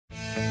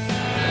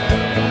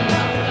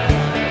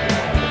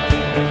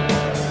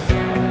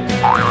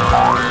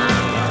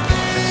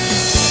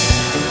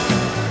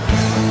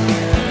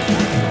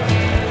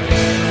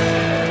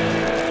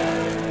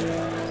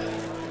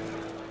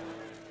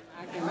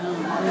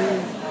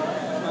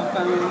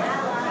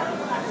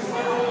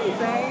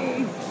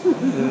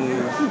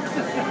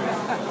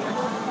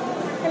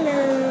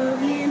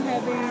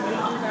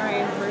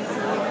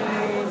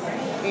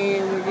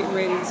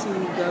ready to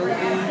go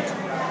eat.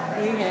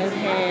 We have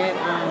had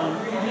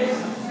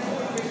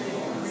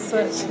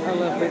such a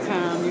lovely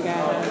time, you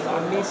guys.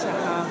 I miss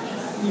y'all.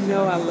 You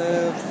know I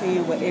love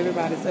seeing what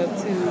everybody's up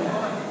to.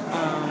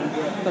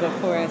 But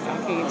of course, I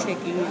can't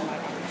check in.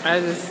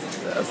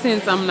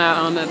 Since I'm not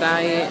on the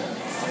diet,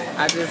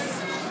 I just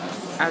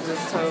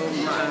told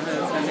my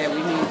husband that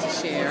we need to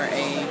share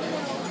a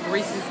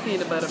Reese's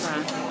peanut butter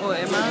pie. Oh,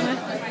 am I on it?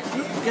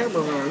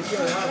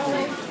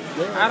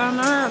 I don't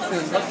know how to.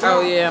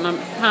 Oh yeah, and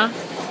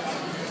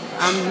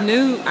I'm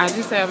new. I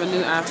just have a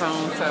new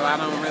iPhone, so I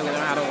don't really know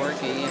how to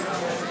work it yet.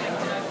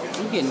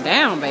 I'm getting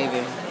down,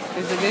 baby.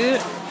 Is it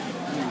good?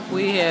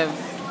 We have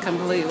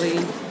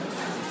completely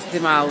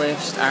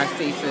demolished our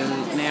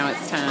seafood. Now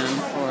it's time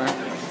for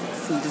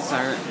some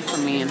dessert for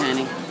me and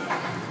honey.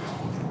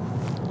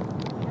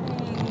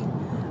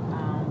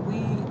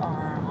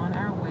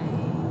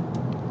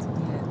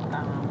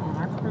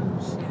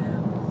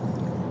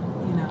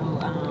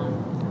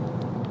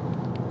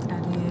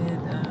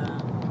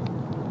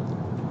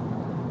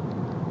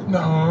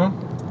 No.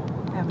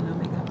 Having no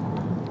makeup on.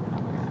 Oh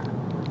my god.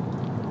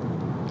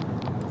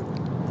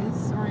 This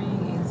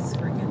ring is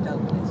freaking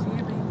dope. Did you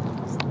hear me?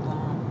 It's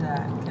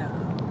bomb.com.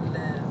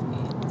 Love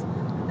it.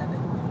 Love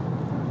it.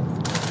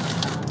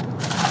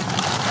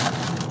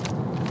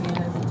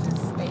 Yeah, we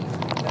just ate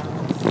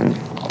McDonald's.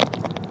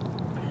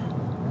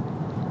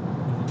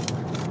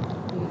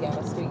 We got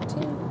a sweet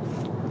tea.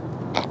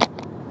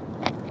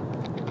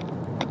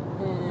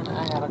 And I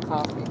got a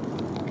coffee.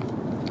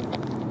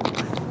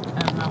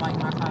 I like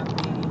my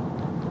coffee,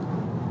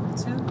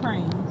 2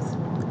 creams,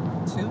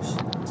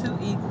 two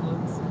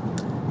equals,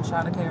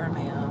 shot of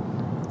caramel,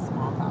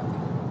 small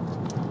coffee.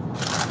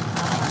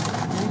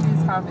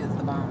 This coffee is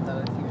the bomb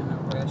though if you're in a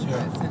rush.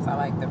 Yeah. But since I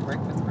like the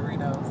breakfast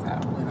burritos, I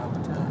went over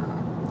to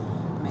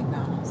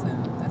McDonald's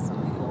and that's what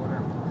we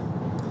ordered.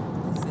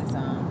 This is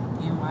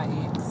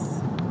NYX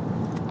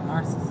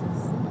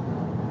Narcissus,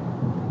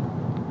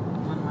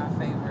 one of my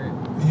favorite.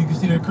 You can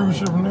see that cruise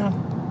ship from there?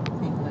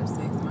 Pink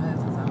lipsticks. My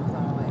husband's almost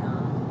always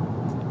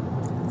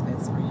his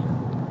best friend.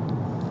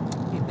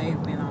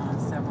 They've been on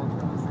several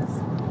cruises.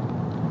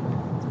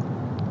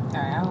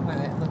 Alright, I hope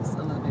that looks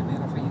a little bit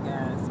better for you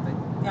guys. But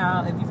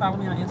y'all, if you follow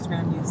me on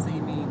Instagram, you see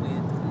me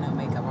with no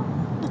makeup on.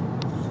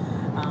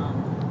 On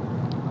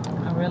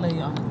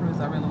the cruise,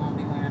 I really won't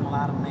be wearing a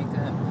lot of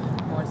makeup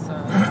or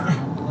some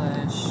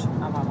blush.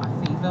 I bought my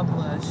Viva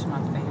blush,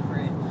 my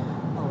favorite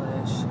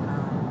blush.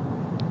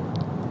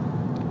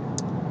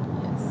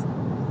 Yes,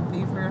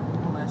 Viva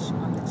blush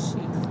on the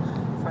cheeks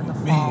for the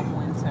fall,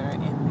 winter,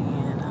 and then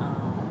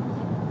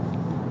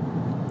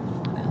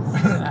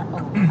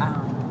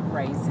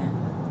raisin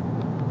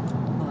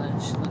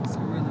blush. Looks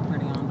really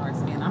pretty on dark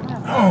skin. I'm gonna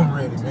have I'm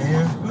ready,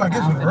 man. Like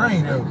it's gonna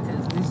rain though.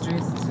 Because this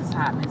dress is just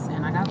hotness,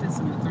 and I got this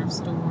from the thrift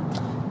store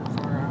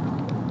for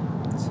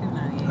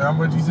 $2.98. How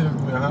much you said it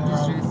was $100?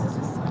 This dress is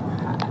just so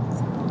hot. I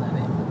love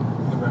it.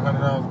 It's $100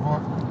 a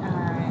part?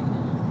 Alright.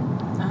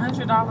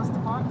 $100 to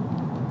part.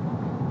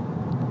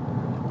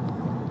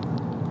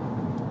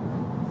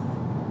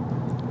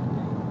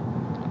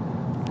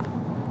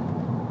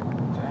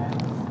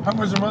 How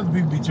much some other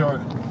people be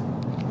charging?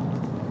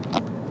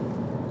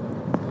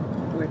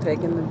 We're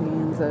taking the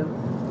beans up.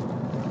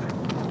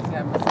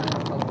 Got my son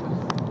open.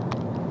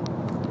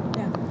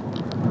 Yeah.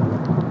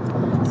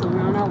 So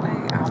we're on our way.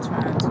 I'll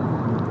try to.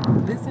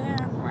 This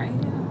app right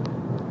here.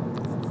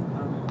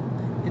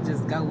 It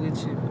just go with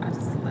you. I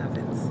just love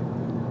it.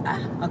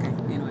 Okay.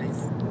 Anyways.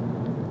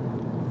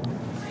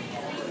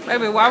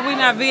 Baby, why we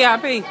not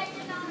VIP?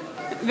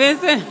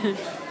 Vincent?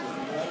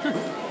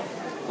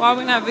 Why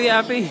we not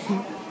VIP?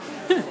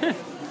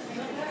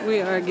 We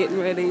are getting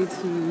ready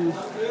to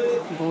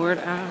board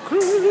our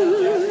cruise.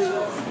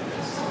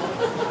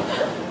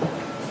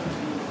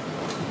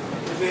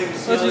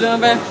 What you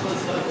doing, babe?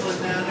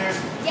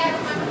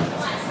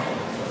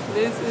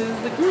 This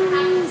is the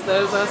cruise.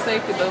 Those are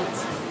safety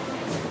boats.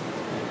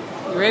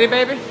 You ready,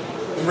 baby?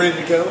 I'm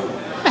ready to go.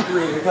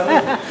 Ready to go.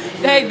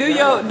 Hey, do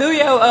your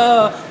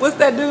what's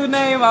that dude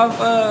name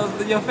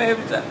of your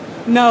favorite job?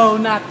 No,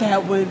 not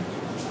that one.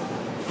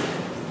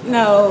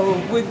 No,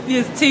 with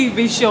his teeth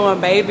be showing,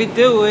 baby.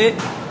 Do it.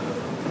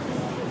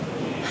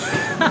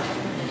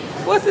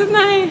 What's his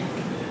name?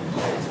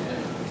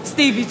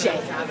 Stevie J.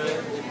 I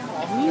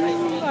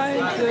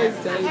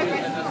just say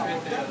it.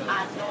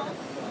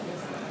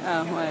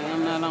 Oh, wait,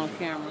 I'm not on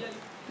camera.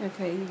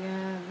 Okay, you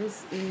guys,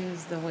 this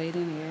is the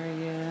waiting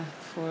area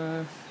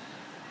for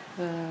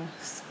the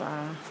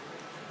spa.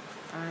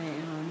 I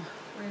am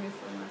ready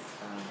for my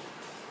spa.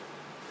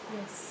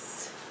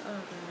 Yes. Oh,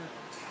 God.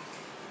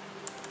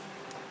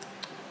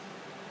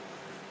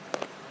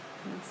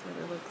 That's what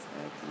it looks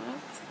like.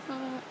 That's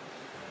hot.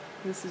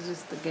 This is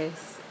just the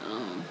guest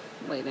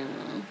waiting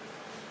room.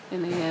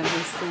 And they have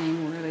this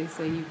thing where they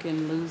say you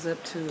can lose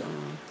up to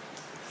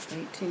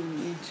 18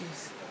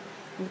 inches.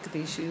 Look at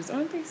these shoes.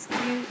 Aren't these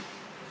cute?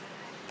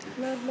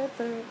 Love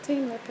leopard,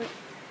 team leopard.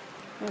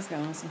 I just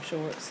got on some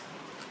shorts.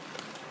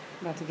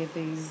 About to get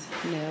these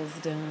nails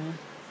done.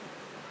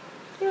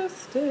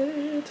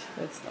 Rusted.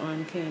 That's the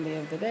arm candy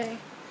of the day.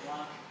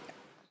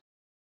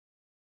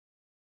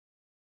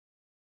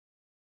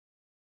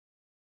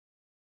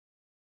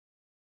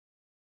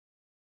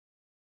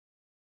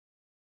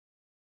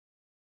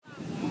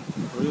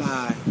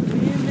 Lie.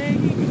 In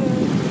Mexico.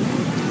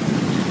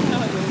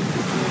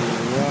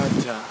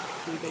 Water.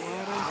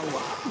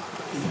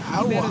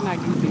 You better not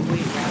get me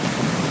wet, y'all.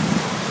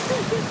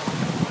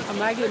 I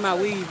might get my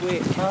weave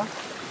wet. Huh?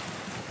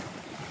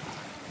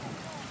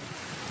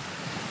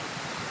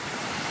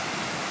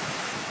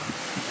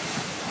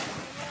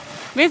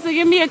 Mister,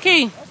 give me a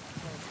key.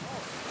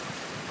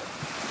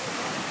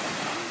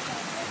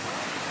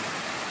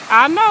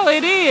 I know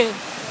it is.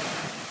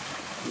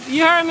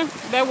 You heard me?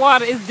 That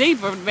water is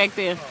deeper back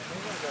there.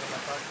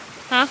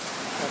 Huh?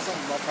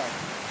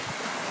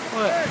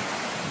 What?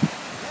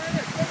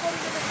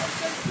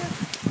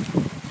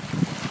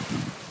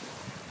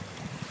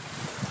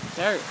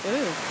 Dirt.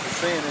 Ew.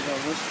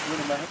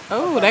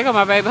 Oh, there go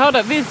my baby. Hold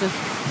up, Vincent.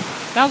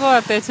 Don't go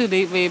out there too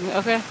deep, baby.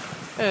 Okay?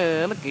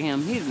 Look at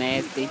him. He's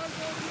nasty.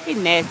 He's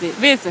nasty.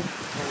 Vincent.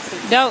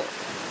 Don't.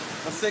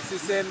 A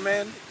 60-cent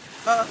man?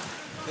 Huh?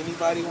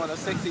 Anybody want a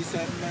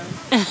 60-cent man?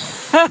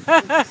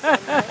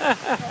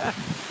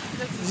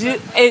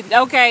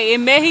 Okay,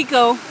 in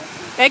Mexico,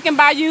 they can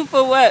buy you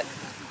for what?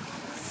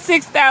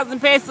 6,000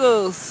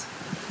 pesos.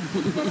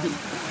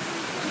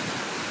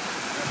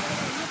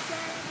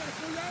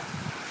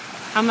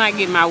 I'm not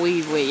getting my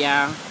weave wet,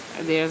 y'all.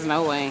 There's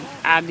no way.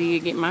 I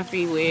did get my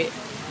feet wet.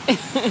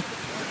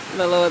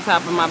 The lower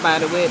top of my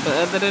body wet, but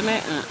other than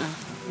that,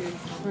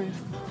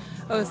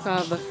 Oh, it's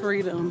called the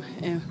Freedom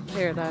and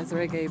Paradise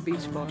Reggae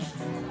Beach Bar.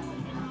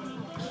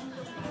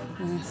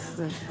 That's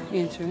the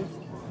entrance.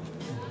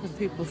 The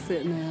people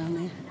sitting down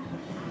there.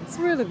 It's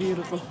really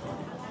beautiful.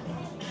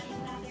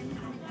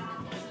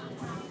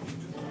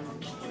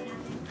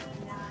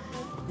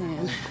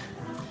 And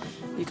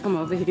you come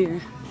over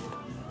here,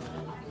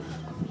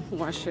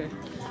 wash your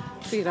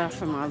feet off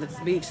from all this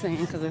beach sand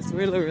because it's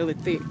really, really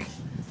thick.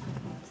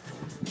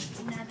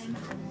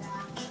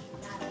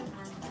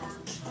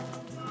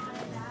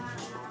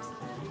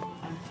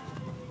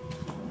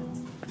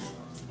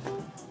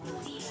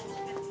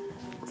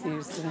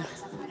 Here's the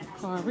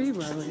car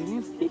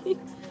re-rolling.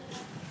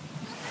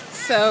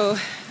 So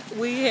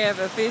we have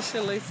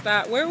officially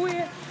stopped. Where we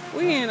at?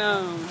 We in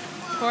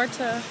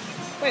Porta.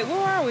 Wait,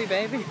 where are we,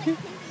 baby?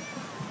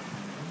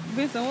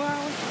 Vincent, where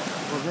are we?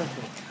 Progreso.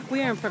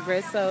 We are in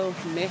Progreso,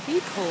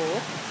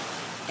 Mexico,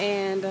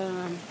 and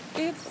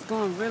it's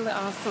going really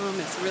awesome.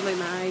 It's really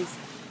nice.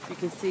 You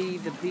can see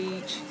the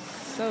beach,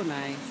 so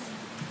nice.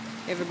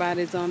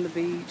 Everybody's on the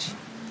beach.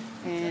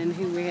 And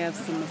here we have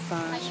some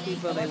massage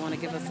people. They want to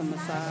give us a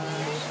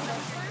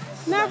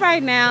massage. Not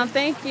right now,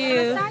 thank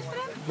you.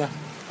 No.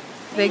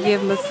 They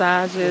give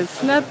massages.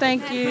 No,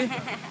 thank you.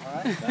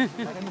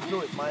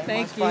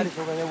 Thank you.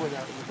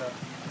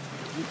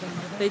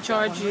 They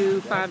charge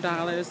you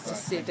 $5 to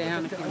sit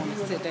down if you want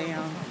to sit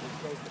down.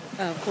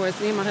 Of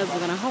course, me and my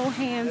husband are going to hold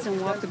hands and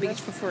walk the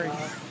beach for free.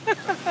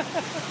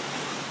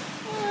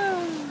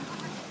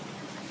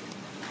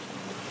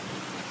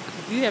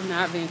 If you have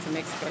not been to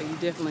Mexico, you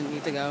definitely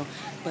need to go,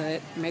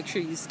 but make sure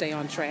you stay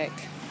on track.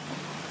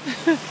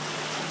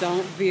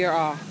 Don't veer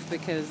off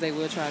because they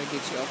will try to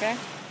get you, okay?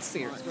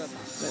 Seriously.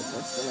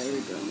 That's the lady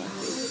doing my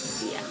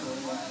face. Yeah.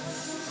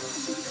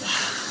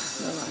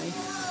 The life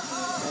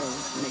of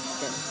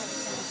Mexico.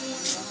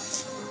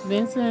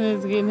 Vincent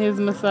is getting his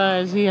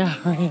massage. He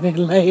already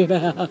laid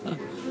out.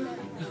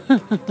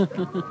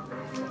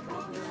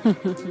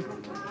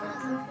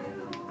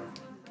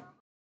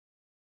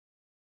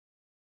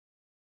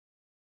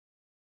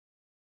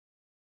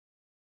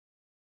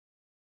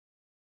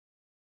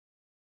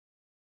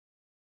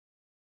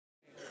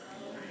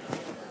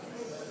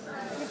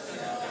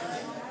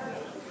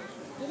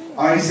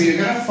 Alright, so you're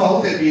going to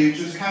fold it, you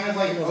just kind of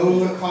like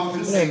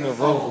overcompensate the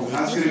fold.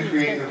 That's going to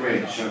create the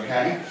ridge,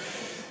 okay?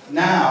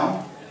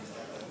 Now,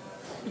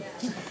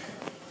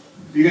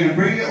 you're going to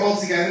bring it all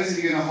together, so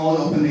you're going to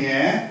hold it up in the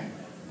air.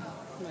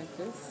 Like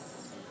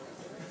this.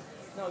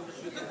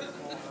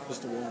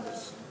 Just the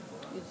warmest.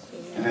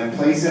 And then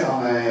place it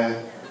on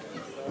the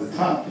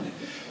top.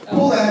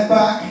 Pull the head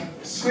back,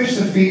 squish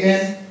the feet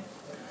in,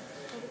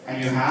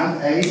 and you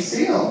have a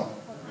seal.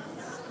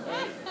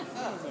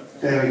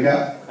 There we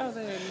go.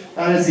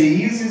 That is the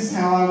easiest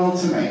tail animal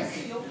to make.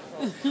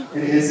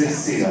 It is a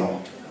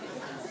seal.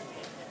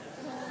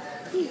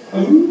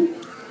 Oh.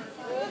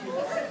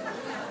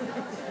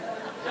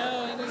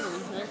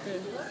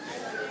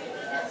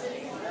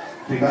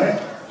 You got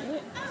it?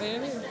 There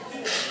it is.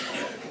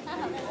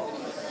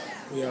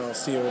 We all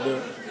sealed up.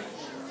 Yep,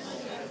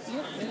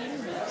 there it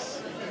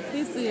is.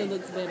 His seal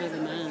looks better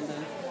than mine,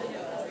 though.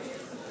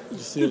 The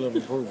seal of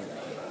approval.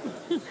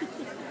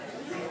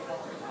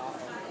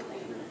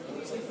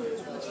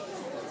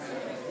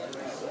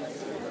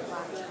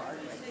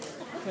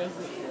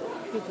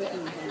 Put that in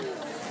there.